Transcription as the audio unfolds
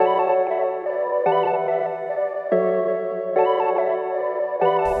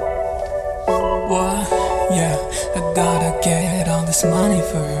I gotta get all this money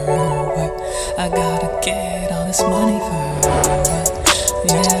for her. What? I gotta get all this money for her. What?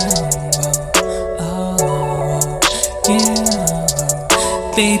 Yeah,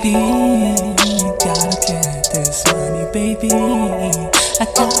 yeah, baby, gotta get this money, baby. I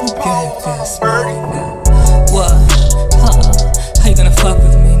gotta get this money now. What? How you gonna fuck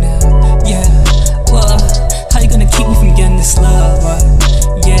with me now? Yeah. What? How you gonna keep me from getting this love? What?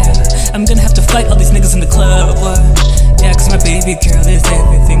 Yeah. I'm gonna have to fight all these niggas in the club. What? Yeah, cause my baby girl is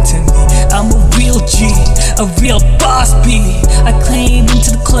everything to me. I'm a real G, a real boss B. I came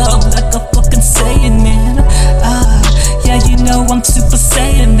into the club like a fucking Saiyan, man. Yeah, you know I'm super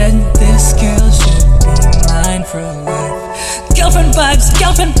Saiyan, that this girl should be mine for life. Girlfriend vibes,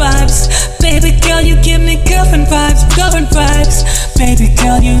 baby girl, you give me girlfriend vibes. Baby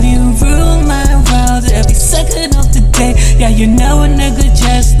girl, you rule my world every second of the day. Yeah, you know a nigga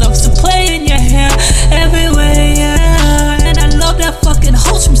just loves to play in your hair everywhere, yeah. And I love that fucking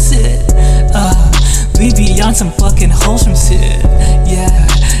wholesome shit. We be on some fucking wholesome shit, yeah.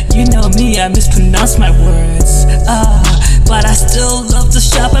 You know me, I mispronounce my words, but I still love to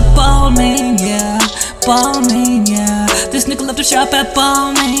shop at Balmain, yeah. Balmain, yeah. This nigga love to shop at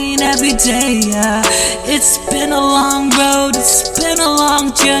Balmain every day, yeah. It's been a long road, it's been a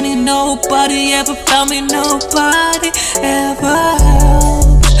long journey. Nobody ever found me, nobody ever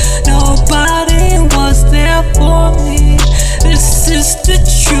helped. Nobody was there for me. This is the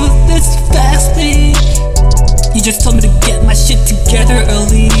truth, it's fast me. You just told me to get my shit together or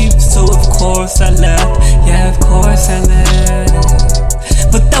leave, so of course I left. Yeah, of course I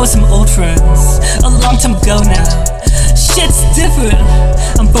left. But that was some old friends, a long time ago now. Shit's different,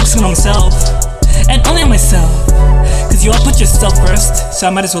 I'm focusing on myself, and only on myself. Cause you all put yourself first, so I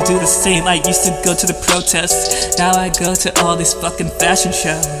might as well do the same. I used to go to the protests, now I go to all these fucking fashion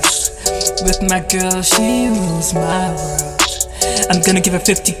shows. With my girl, she rules my world. I'm gonna give her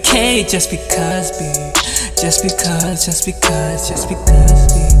 50K just because, B. Just because, B.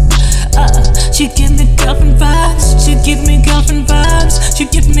 She give me girlfriend vibes, she give me girlfriend vibes, she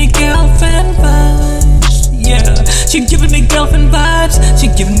give me girlfriend vibes, yeah. She giving me girlfriend vibes, she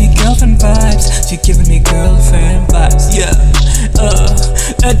giving me girlfriend vibes, she giving me girlfriend vibes, yeah.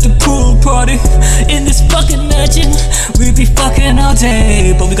 At the pool party, in this fucking mansion, we be fucking all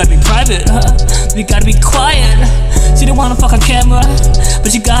day, but we gotta be private, we gotta be quiet. She don't wanna fuck on camera,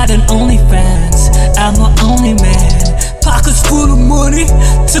 but she got an OnlyFans. I'm her only man. Pockets full of money,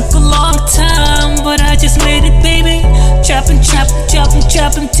 took a long time, but I just made it, baby. Trapping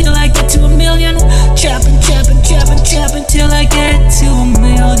till I get to a million. Trapping till I get to a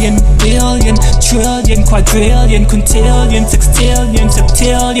million. Billion, trillion, quadrillion, quintillion, sextillion,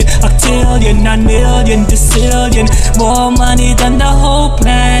 septillion, octillion, 9 million, decillion. More money than the whole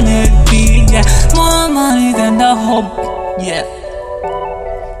planet be, yeah. More money than the whole, yeah.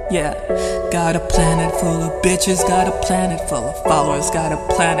 Yeah, got a planet full of bitches, got a planet full of followers, got a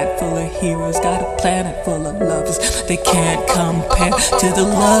planet full of heroes, got a planet full of lovers. They can't compare to the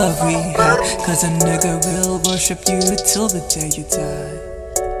love we have, cause a nigga will worship you till the day you die.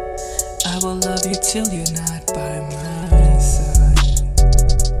 I will love you till you're not by my